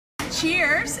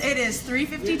Cheers! It is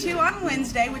 3:52 on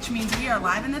Wednesday, which means we are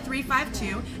live in the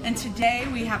 352, and today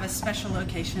we have a special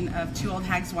location of Two Old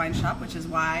Hags Wine Shop, which is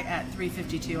why at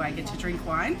 3:52 I get to drink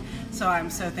wine, so I'm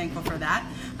so thankful for that.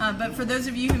 But for those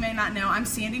of you who may not know, I'm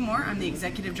Sandy Moore. I'm the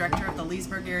Executive Director of the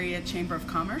Leesburg Area Chamber of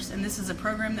Commerce, and this is a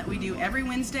program that we do every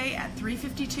Wednesday at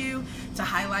 3:52 to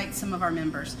highlight some of our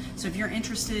members. So if you're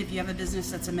interested, if you have a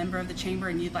business that's a member of the Chamber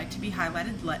and you'd like to be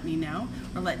highlighted, let me know,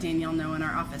 or let Danielle know in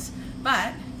our office.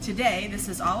 But today, this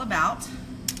is all about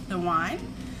the wine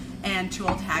and Two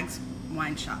Old Hags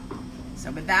Wine Shop.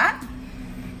 So with that,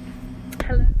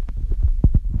 hello.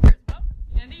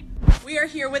 We are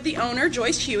here with the owner,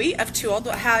 Joyce Huey, of Two Old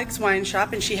Hags Wine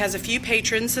Shop, and she has a few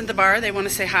patrons in the bar. They want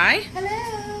to say hi.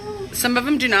 Hello. Some of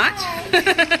them do not.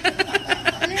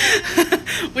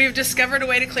 We've discovered a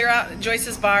way to clear out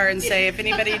Joyce's bar and say if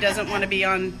anybody doesn't want to be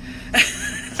on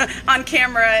on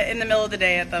camera in the middle of the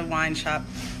day at the wine shop.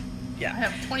 Yeah. I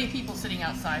have 20 people sitting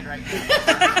outside right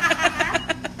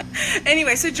now.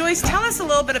 Anyway, so Joyce, tell us a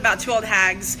little bit about Two Old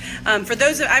Hags. For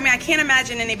those, I can't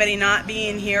imagine anybody not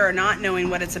being here or not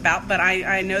knowing what it's about, but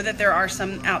I know that there are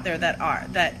some out there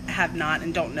that have not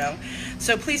and don't know.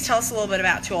 So please tell us a little bit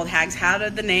about Two Old Hags. How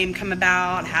did the name come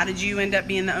about? How did you end up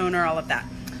being the owner? All of that.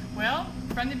 Well,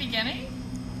 from the beginning,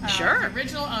 sure. The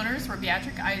original owners were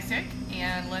Beatrice Isaac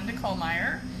and Linda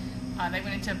Kohlmeyer. They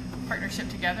went into partnership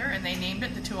together and they named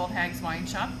it the Two Old Hags Wine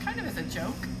Shop, kind of as a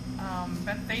joke,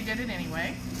 but they did it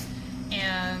anyway.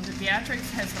 And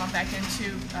Beatrice has gone back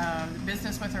into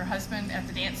business with her husband at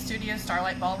the dance studio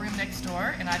Starlight Ballroom next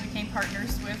door, and I became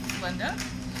partners with Linda.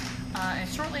 And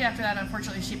shortly after that,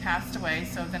 unfortunately, she passed away,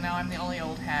 so then now I'm the only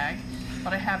old hag.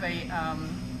 But I have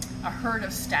a herd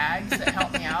of stags that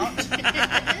help me out.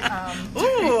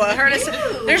 Ooh, a herd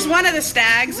of there's one of the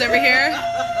stags over here.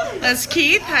 That's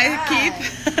Keith. Hi,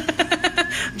 Keith.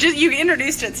 Just you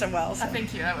introduced it so well. So.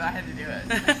 Thank you. I had to do it.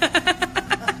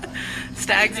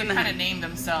 Stags they kind of named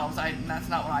themselves. That's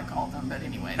not what I called them, but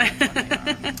anyway, that's what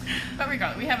they are. But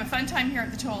regardless, we have a fun time here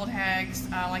at the Two Old Hags.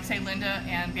 Like I say, Linda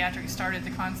and Beatrice started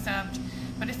the concept,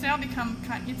 but it's now become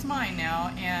it's mine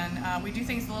now, and we do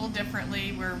things a little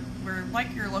differently. We're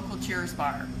like your local Cheers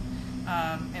bar,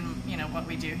 and you know what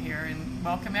we do here, and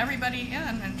welcome everybody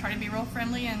in, and try to be real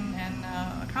friendly and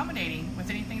accommodating with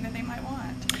anything that they might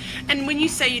want. And when you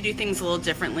say you do things a little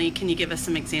differently, can you give us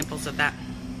some examples of that?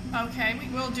 Okay, we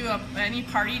will do any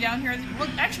party down here. We'll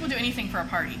do anything for a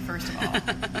party, first of all.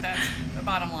 That's the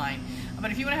bottom line. But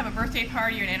if you want to have a birthday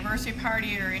party or an anniversary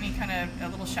party or any kind of a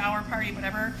little shower party,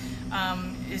 whatever,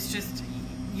 it's just,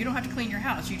 you don't have to clean your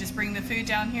house. You just bring the food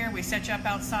down here. We set you up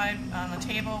outside on the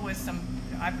table with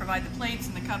I provide the plates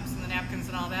and the cups and the napkins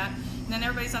and all that. And then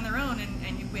everybody's on their own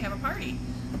and we have a party.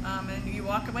 And you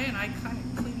walk away and I kind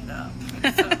of clean it up.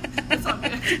 So it's all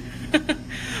good.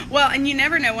 Well, and you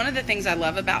never know. One of the things I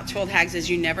love about Two Old Hags is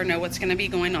you never know what's going to be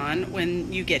going on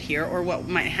when you get here or what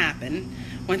might happen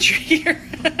once you're here.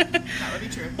 That would be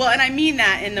true. Well, and I mean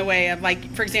that in the way of,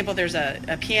 like, for example, there's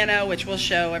a piano, which we'll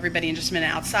show everybody in just a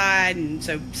minute outside, and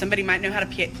so somebody might know how to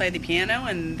play the piano,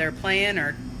 and they're playing,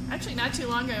 or... Actually, not too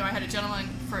long ago, I had a gentleman,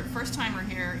 for first timer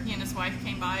here, he and his wife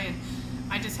came by, and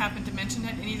I just happened to mention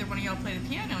it, and either one of y'all play the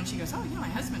piano, and she goes, oh, yeah, my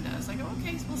husband does. I go,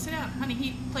 okay, so we'll sit down. Honey,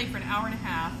 he played for an hour and a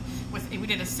half. We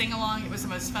did a sing-along. It was the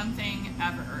most fun thing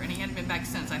ever, and he hadn't been back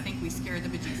since. I think we scared the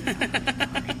bejesus out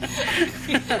of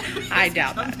him. I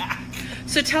doubt that. Back.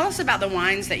 So tell us about the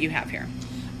wines that you have here.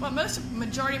 Well,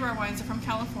 majority of our wines are from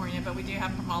California, but we do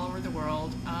have them from all over the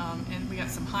world, and we got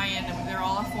some high-end, and they're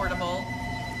all affordable,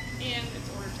 and it's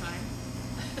order time.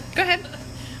 Go ahead.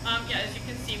 Yeah, as you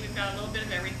can see, we've got a little bit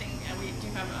of everything, and we do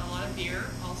have a lot of beer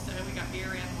also. We got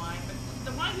beer and wine, but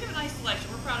the wine, we have a nice selection.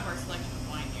 We're proud of our selection of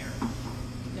wine here,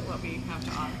 and what we have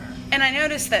to offer. And I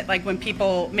noticed that, like, when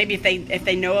people, maybe if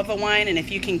they know of a wine and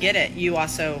if you can get it, you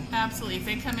also... Absolutely. If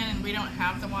they come in and we don't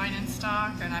have the wine in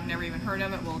stock and I've never even heard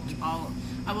of it,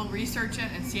 I will research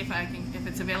it and see if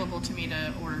it's available to me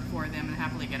to order for them and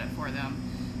happily get it for them.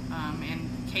 And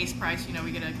case price, you know,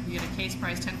 you get a case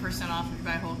price 10% off if you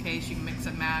buy a whole case. You can mix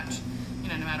and match, you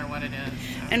know, no matter what it is.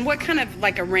 So. And what kind of,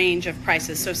 like, a range of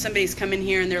prices? So if somebody's coming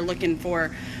here and they're looking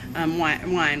for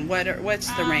wine, what's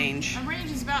the range? The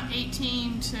range is about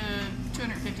 $18 to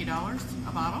 $250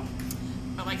 a bottle.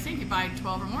 But like I say, if you buy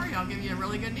 12 or more, I'll give you a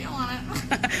really good deal on it.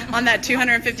 On that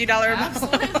 $250 bottle?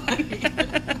 Absolutely.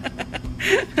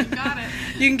 You got it.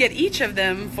 You can get each of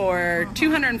them for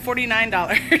 $249.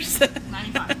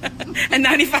 95. And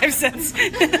 95 cents.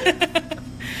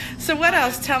 So what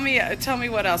else? Tell me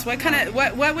what else.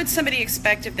 What would somebody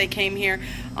expect if they came here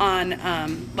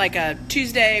on like a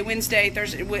Tuesday, Wednesday,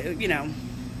 Thursday, you know?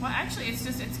 Well, actually,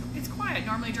 it's quiet.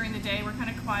 Normally during the day we're kind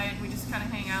of quiet. We just kind of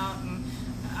hang out and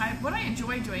what I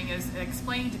enjoy doing is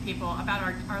explaining to people about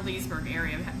our Leesburg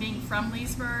area. Being from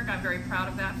Leesburg, I'm very proud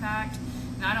of that fact.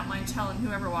 And I don't mind telling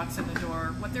whoever walks in the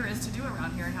door what there is to do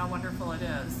around here and how wonderful it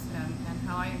is, and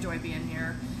how I enjoy being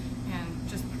here. And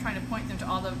just trying to point them to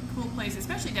all the cool places,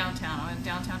 especially downtown. I'm a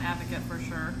downtown advocate for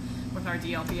sure with our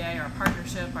DLBA, our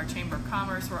partnership, our Chamber of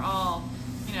Commerce. We're all,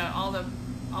 you know, all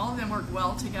of them work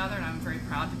well together, and I'm very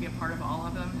proud to be a part of all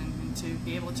of them and to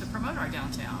be able to promote our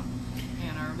downtown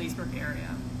and our Leesburg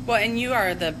area. Well, and you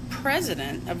are the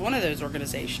president of one of those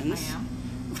organizations. I am.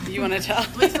 You want to tell?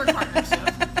 Leesburg Partnership.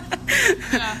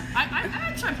 Yeah, I'm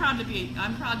actually proud to be.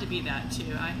 I'm proud to be that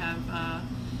too. I have,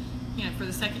 you know, for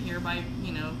the second year by,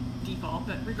 you know, default,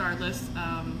 but regardless,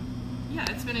 yeah,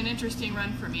 it's been an interesting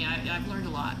run for me. I've learned a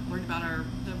lot. Learned about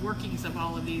the workings of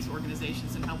all of these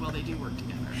organizations and how well they do work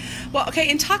together. Well,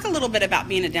 okay, and talk a little bit about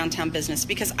being a downtown business,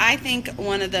 because I think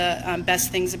one of the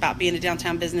best things about being a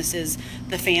downtown business is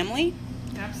the family.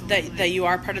 Absolutely. That you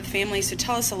are part of the family. So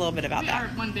tell us a little bit about that. We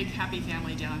are one big happy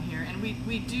family down here, and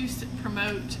we do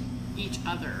promote each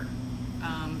other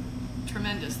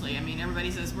tremendously. I mean,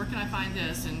 everybody says, where can I find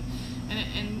this? And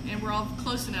we're all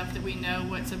close enough that we know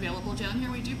what's available down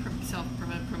here. We do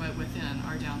self-promote within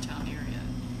our downtown area,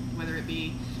 whether it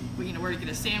be, you know, where to get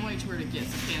a sandwich, where to get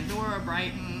some Pandora,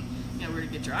 Brighton, you know, where to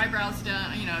get your eyebrows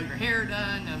done, you know, your hair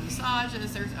done,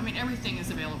 massages. I mean, everything is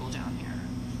available down here.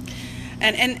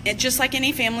 And it, just like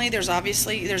any family, there's always some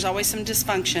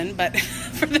dysfunction, but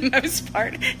for the most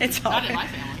part, it's all. Not in my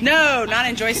family. No, not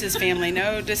in Joyce's family.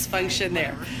 No dysfunction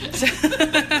there. So,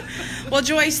 well,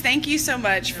 Joyce, thank you so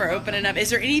much for opening up.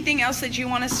 Is there anything else that you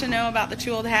want us to know about the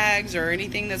Two Old Hags, or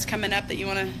anything that's coming up that you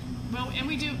want to? Well, and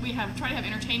we try to have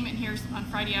entertainment here on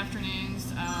Friday afternoons.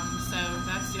 So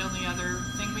that's the only other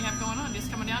thing we have going on.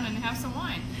 Just come down and have some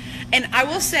wine. And I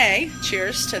will say,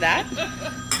 cheers to that.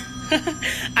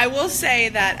 I will say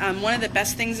that one of the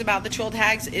best things about the Two Old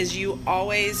Hags is you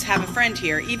always have a friend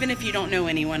here, even if you don't know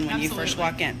anyone when you first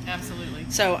walk in. Absolutely.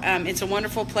 So it's a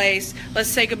wonderful place. Let's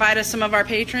say goodbye to some of our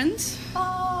patrons.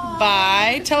 Bye.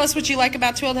 Bye. Tell us what you like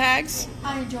about Two Old Hags.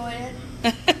 I enjoyed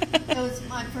it. It was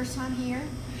my first time here.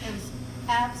 It was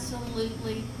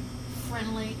absolutely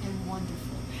friendly and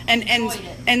wonderful. Enjoyed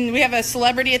it. And we have a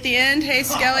celebrity at the end. Hey,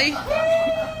 Skelly.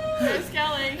 Hey,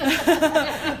 Skelly.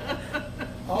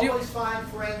 Always find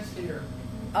friends here.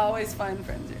 Always find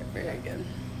friends here. Very good.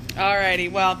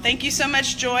 Alrighty. Well, thank you so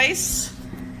much, Joyce.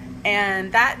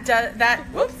 And that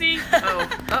Whoopsie.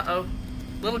 Oh,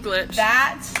 little glitch.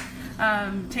 That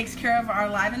takes care of our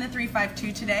Live in the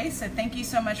 352 today. So thank you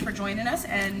so much for joining us,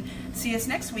 and see us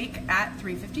next week at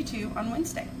 3:52 on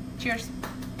Wednesday. Cheers.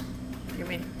 You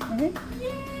mean?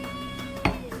 Yay!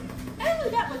 Oh,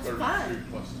 that was fun.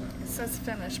 It says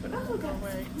finish, but it won't go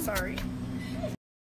away. Sorry.